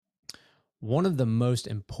One of the most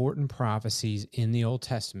important prophecies in the Old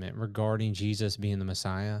Testament regarding Jesus being the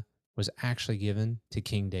Messiah was actually given to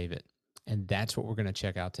King David. And that's what we're going to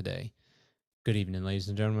check out today. Good evening, ladies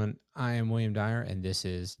and gentlemen. I am William Dyer, and this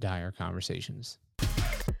is Dyer Conversations.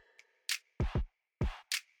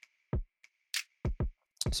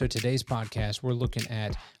 So today's podcast, we're looking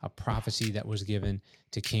at a prophecy that was given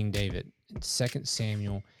to King David in 2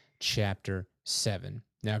 Samuel chapter 7.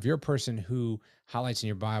 Now, if you're a person who highlights in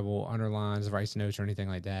your Bible, underlines, writes notes, or anything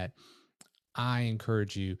like that, I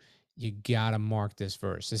encourage you, you got to mark this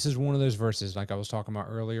verse. This is one of those verses, like I was talking about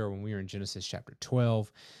earlier when we were in Genesis chapter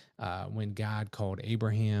 12, when God called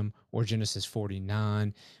Abraham, or Genesis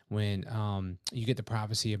 49, when you get the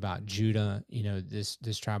prophecy about Judah. You know, this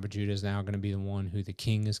tribe of Judah is now going to be the one who the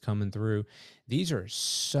king is coming through. These are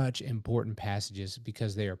such important passages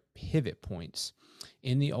because they are pivot points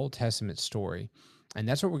in the Old Testament story. And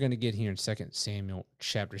that's what we're going to get here in 2 Samuel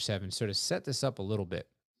chapter 7. So to set this up a little bit,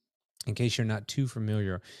 in case you're not too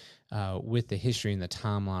familiar with the history and the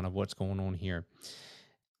timeline of what's going on here,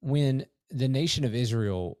 when the nation of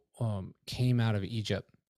Israel came out of Egypt,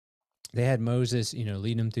 they had Moses,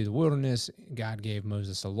 leading them through the wilderness. God gave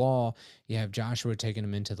Moses a law. You have Joshua taking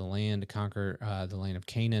them into the land to conquer the land of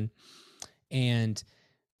Canaan. And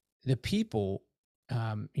the people,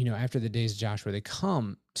 after the days of Joshua, they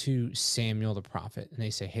come to Samuel the prophet and they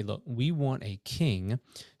say, hey, look, we want a king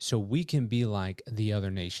so we can be like the other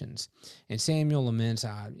nations. And Samuel laments,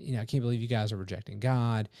 I can't believe you guys are rejecting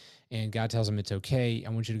God. And God tells him it's okay. I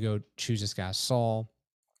want you to go choose this guy, Saul.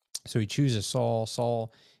 So he chooses Saul.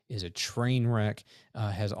 Saul is a train wreck,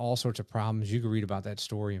 has all sorts of problems. You can read about that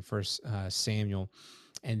story in 1 Samuel.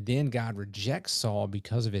 And then God rejects Saul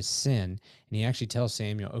because of his sin. And he actually tells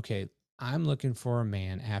Samuel, okay, I'm looking for a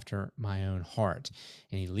man after my own heart.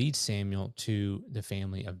 And he leads Samuel to the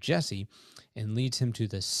family of Jesse and leads him to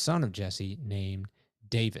the son of Jesse named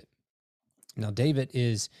David. Now, David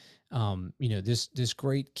is, this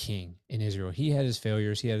great king in Israel. He had his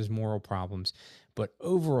failures. He had his moral problems. But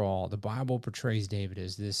overall, the Bible portrays David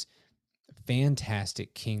as this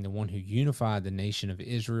fantastic king, the one who unified the nation of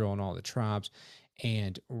Israel and all the tribes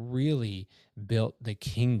and really built the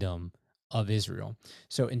kingdom of Israel.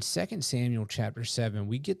 So in 2 Samuel chapter 7,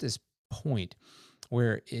 we get this point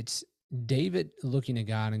where it's David looking at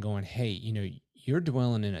God and going, hey, you're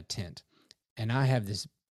dwelling in a tent and I have this,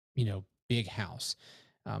 big house.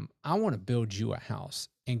 I want to build you a house.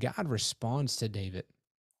 And God responds to David.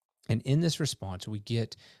 And in this response, we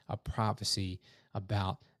get a prophecy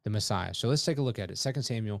about the Messiah. So let's take a look at it. 2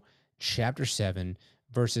 Samuel chapter 7,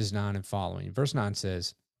 verses 9 and following. Verse 9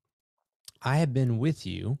 says, I have been with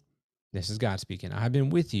you. This is God speaking. I have been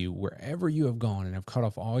with you wherever you have gone and have cut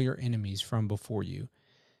off all your enemies from before you.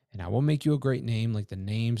 And I will make you a great name like the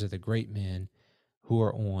names of the great men who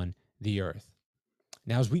are on the earth.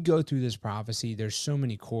 Now, as we go through this prophecy, there's so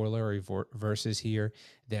many corollary verses here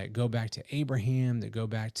that go back to Abraham, that go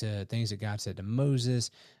back to things that God said to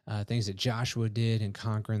Moses, things that Joshua did in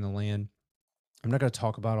conquering the land. I'm not going to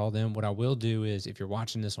talk about all them. What I will do is, if you're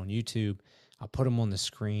watching this on YouTube, I'll put them on the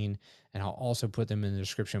screen, and I'll also put them in the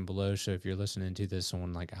description below. So if you're listening to this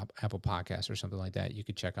on like Apple Podcasts or something like that, you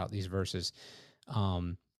could check out these verses.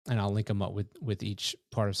 And I'll link them up with each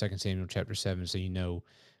part of 2 Samuel chapter 7 so you know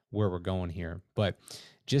where we're going here. But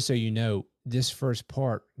just so you know, this first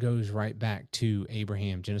part goes right back to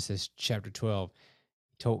Abraham. Genesis chapter 12,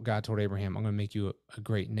 God told Abraham, I'm going to make you a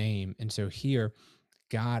great name. And so here,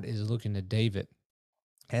 God is looking to David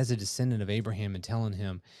as a descendant of Abraham and telling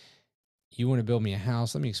him, you want to build me a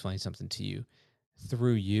house? Let me explain something to you.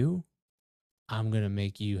 Through you, I'm going to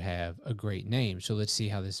make you have a great name. So let's see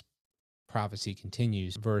how this prophecy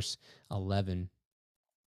continues. Verse 11,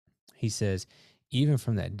 he says, even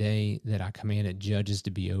from that day that I commanded judges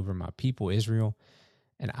to be over my people Israel,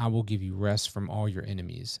 and I will give you rest from all your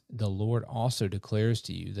enemies. The Lord also declares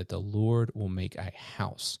to you that the Lord will make a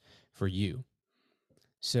house for you.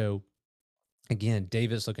 So again,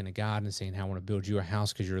 David's looking at God and saying, I want to build you a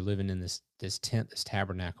house because you're living in this tent, this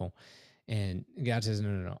tabernacle. And God says,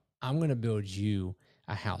 no. I'm going to build you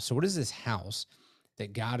a house. So what is this house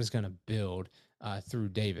that God is going to build through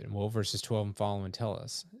David? Well, verses 12 and following tell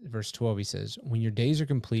us. Verse 12, he says, when your days are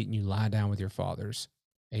complete and you lie down with your fathers,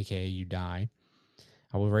 aka you die,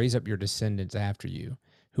 I will raise up your descendants after you,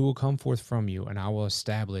 who will come forth from you, and I will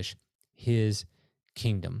establish his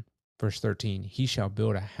kingdom. Verse 13, he shall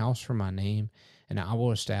build a house for my name, and I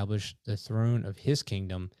will establish the throne of his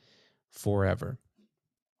kingdom forever.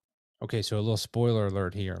 Okay, so a little spoiler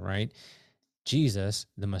alert here, right? Jesus,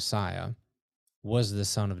 the Messiah, was the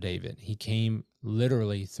son of David. He came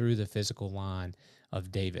literally through the physical line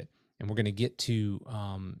of David. And we're going to get to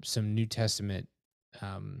some New Testament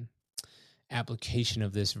um, application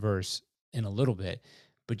of this verse in a little bit.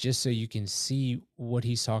 But just so you can see what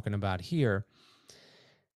he's talking about here,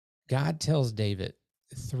 God tells David,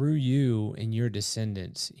 through you and your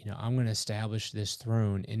descendants, I'm going to establish this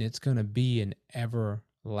throne, and it's going to be an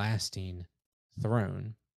everlasting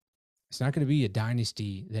throne. It's not going to be a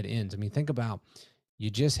dynasty that ends. I mean, think about, you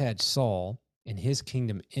just had Saul, and his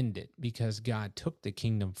kingdom ended because God took the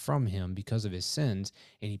kingdom from him because of his sins,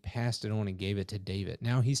 and he passed it on and gave it to David.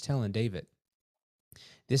 Now he's telling David,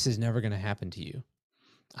 this is never going to happen to you.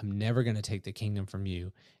 I'm never going to take the kingdom from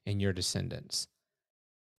you and your descendants.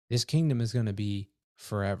 This kingdom is going to be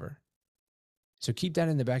forever. So keep that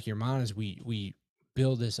in the back of your mind as we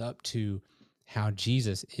build this up to how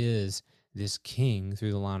Jesus is this king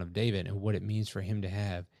through the line of David and what it means for him to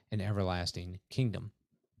have an everlasting kingdom.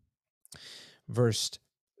 Verse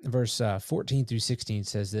 14 through 16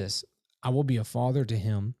 says this, I will be a father to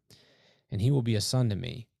him, and he will be a son to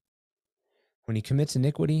me. When he commits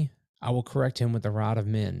iniquity, I will correct him with the rod of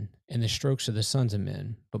men and the strokes of the sons of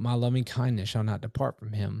men, but my loving kindness shall not depart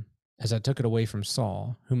from him, as I took it away from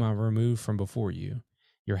Saul, whom I removed from before you.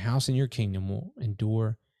 Your house and your kingdom will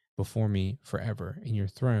endure before me forever, and your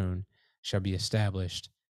throne shall be established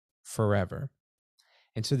forever.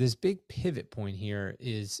 And so this big pivot point here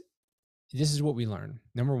is, this is what we learn.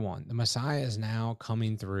 Number one, the Messiah is now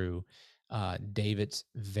coming through David's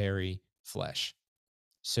very flesh.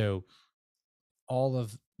 So all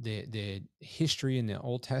of the history in the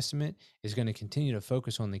Old Testament is going to continue to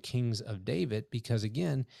focus on the kings of David, because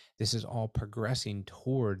again, this is all progressing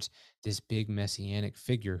towards this big messianic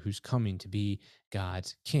figure who's coming to be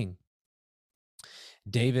God's king.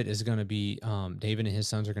 David is going to be, David and his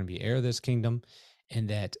sons are going to be heir of this kingdom, and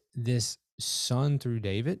that this son through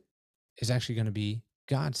David is actually going to be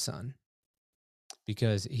God's son,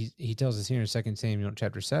 because he tells us here in 2 Samuel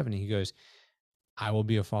chapter 7, he goes, I will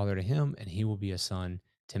be a father to him, and he will be a son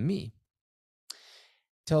to me.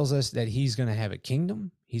 Tells us that he's going to have a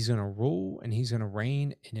kingdom, he's going to rule, and he's going to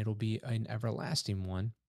reign, and it'll be an everlasting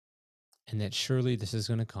one, and that surely this is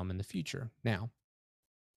going to come in the future. Now,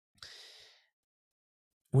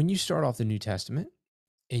 when you start off the New Testament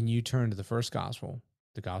and you turn to the first gospel,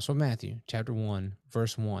 the Gospel of Matthew, chapter 1,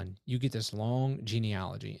 verse 1, you get this long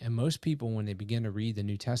genealogy. And most people, when they begin to read the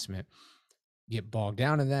New Testament, get bogged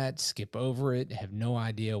down in that, skip over it, have no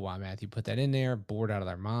idea why Matthew put that in there, bored out of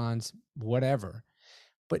their minds, whatever.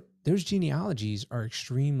 But those genealogies are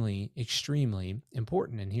extremely, extremely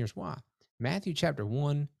important. And here's why. Matthew chapter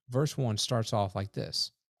 1, verse 1 starts off like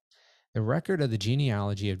this. The record of the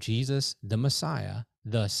genealogy of Jesus, the Messiah,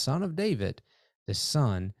 the son of David, the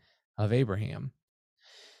son of Abraham.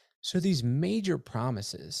 So these major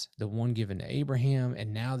promises, the one given to Abraham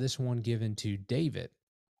and now this one given to David,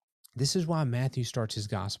 this is why Matthew starts his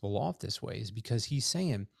gospel off this way, is because he's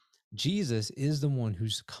saying Jesus is the one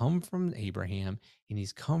who's come from Abraham and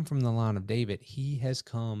he's come from the line of David. He has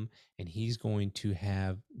come and he's going to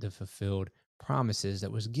have the fulfilled promises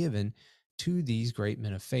that was given to these great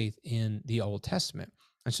men of faith in the Old Testament.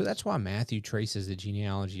 And so that's why Matthew traces the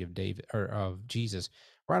genealogy of David, or of Jesus,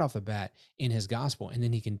 right off the bat in his gospel. And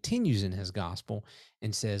then he continues in his gospel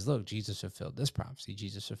and says, look, Jesus fulfilled this prophecy,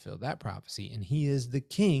 Jesus fulfilled that prophecy, and he is the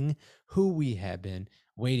king who we have been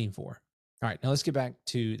waiting for. All right, now let's get back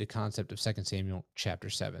to the concept of 2 Samuel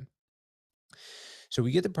chapter 7. So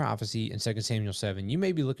we get the prophecy in 2 Samuel 7. You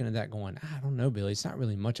may be looking at that going, I don't know, Billy, it's not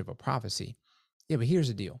really much of a prophecy. Yeah, but here's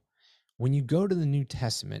the deal. When you go to the New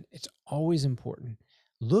Testament, it's always important.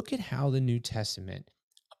 Look at how the New Testament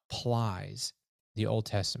applies the Old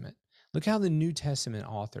Testament. Look how the New Testament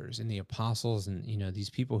authors and the apostles and,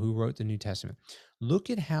 these people who wrote the New Testament,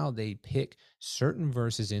 look at how they pick certain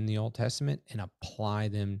verses in the Old Testament and apply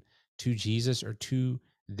them to Jesus or to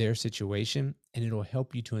their situation, and it'll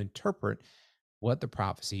help you to interpret what the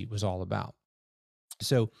prophecy was all about.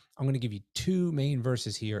 So I'm going to give you two main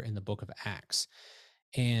verses here in the book of Acts.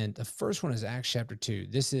 And the first one is Acts chapter 2.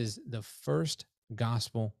 This is the first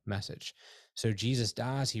gospel message. So Jesus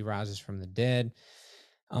dies, he rises from the dead.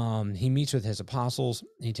 He meets with his apostles.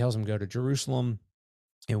 He tells them, go to Jerusalem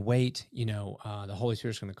and wait. The Holy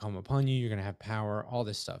Spirit's going to come upon you. You're going to have power, all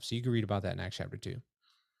this stuff. So you can read about that in Acts chapter 2.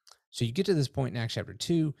 So you get to this point in Acts chapter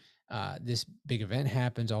 2. This big event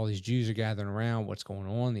happens. All these Jews are gathering around. What's going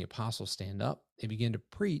on? The apostles stand up. They begin to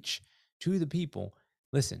preach to the people.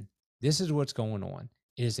 Listen, this is what's going on.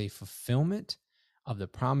 It is a fulfillment of the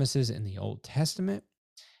promises in the Old Testament,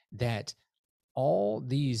 that all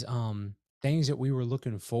these things that we were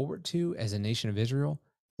looking forward to as a nation of Israel,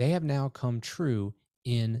 they have now come true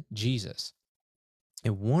in Jesus.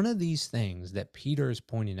 And one of these things that Peter is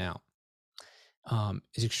pointing out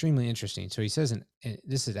is extremely interesting. So he says,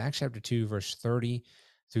 this is Acts chapter 2, verse 30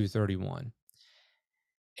 through 31.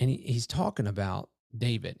 And he's talking about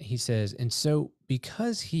David. He says, and so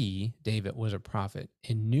because he, David, was a prophet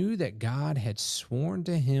and knew that God had sworn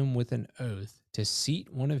to him with an oath to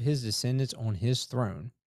seat one of his descendants on his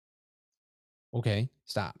throne. Okay,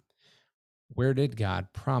 stop. Where did God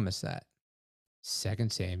promise that? 2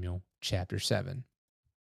 Samuel chapter 7.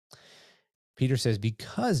 Peter says,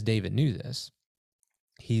 because David knew this,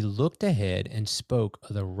 he looked ahead and spoke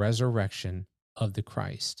of the resurrection of the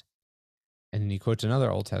Christ. And then he quotes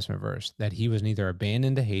another Old Testament verse that he was neither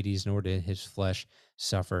abandoned to Hades nor did his flesh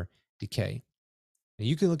suffer decay. Now,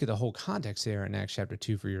 you can look at the whole context there in Acts chapter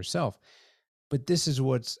 2 for yourself. But this is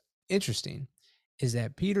what's interesting is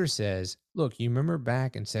that Peter says, look, you remember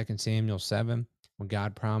back in 2 Samuel 7 when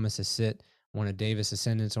God promised to sit one of David's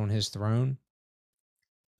descendants on his throne?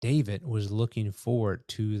 David was looking forward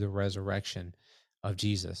to the resurrection of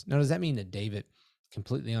Jesus. Now, does that mean that David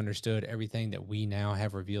completely understood everything that we now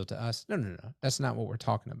have revealed to us? No. That's not what we're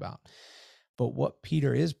talking about. But what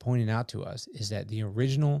Peter is pointing out to us is that the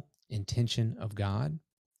original intention of God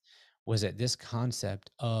was that this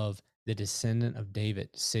concept of the descendant of David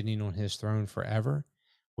sitting on his throne forever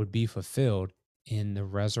would be fulfilled in the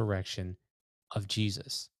resurrection of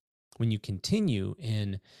Jesus. When you continue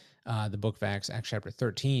in the book of Acts, Acts chapter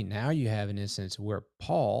 13, now you have an instance where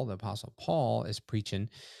Paul, the apostle Paul, is preaching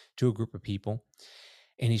to a group of people,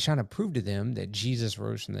 and he's trying to prove to them that Jesus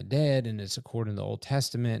rose from the dead, and it's according to the Old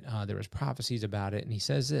Testament. There was prophecies about it, and he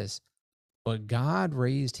says this, but God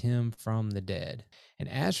raised him from the dead. And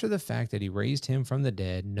as for the fact that he raised him from the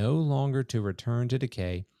dead, no longer to return to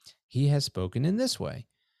decay, he has spoken in this way,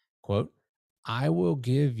 quote, I will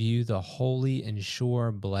give you the holy and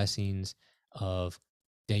sure blessings of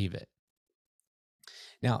David.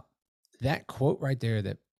 Now, that quote right there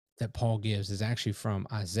that Paul gives is actually from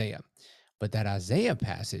Isaiah, but that Isaiah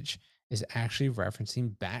passage is actually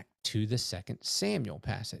referencing back to the 2 Samuel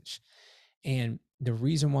passage. And the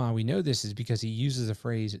reason why we know this is because he uses the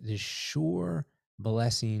phrase, the sure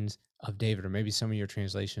blessings of David, or maybe some of your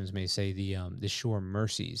translations may say the sure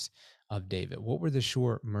mercies of David. What were the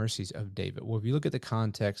sure mercies of David? Well, if you look at the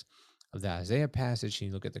context of the Isaiah passage, and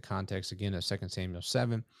you look at the context again of 2 Samuel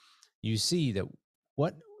 7, you see that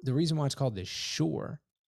what the reason why it's called the sure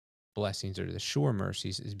blessings or the sure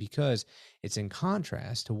mercies is because it's in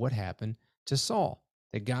contrast to what happened to Saul,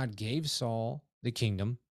 that God gave Saul the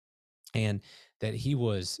kingdom and that he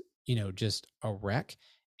was, just a wreck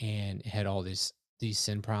and had all these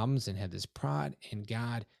sin problems and had this pride, and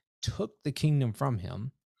God took the kingdom from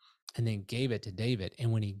him and then gave it to David.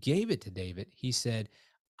 And when he gave it to David, he said,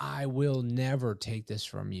 I will never take this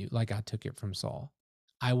from you like I took it from Saul.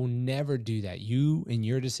 I will never do that. You and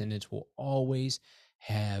your descendants will always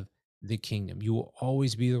have the kingdom. You will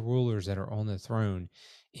always be the rulers that are on the throne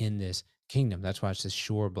in this kingdom. That's why it's the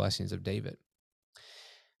sure blessings of David.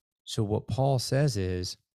 So what Paul says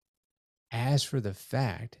is, as for the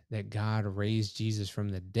fact that God raised Jesus from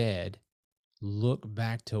the dead, look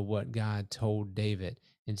back to what God told David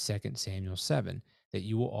in 2 Samuel 7, that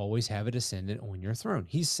you will always have a descendant on your throne.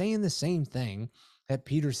 He's saying the same thing that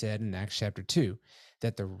Peter said in Acts chapter 2,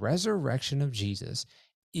 that the resurrection of Jesus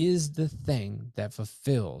is the thing that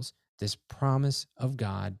fulfills this promise of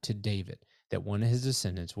God to David, that one of his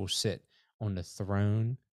descendants will sit on the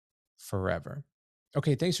throne forever.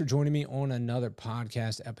 Okay, thanks for joining me on another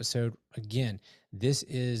podcast episode. Again, this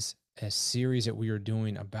is a series that we are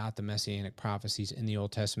doing about the messianic prophecies in the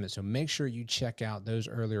Old Testament. So make sure you check out those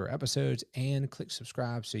earlier episodes and click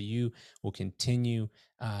subscribe so you will continue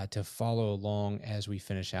to follow along as we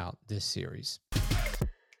finish out this series.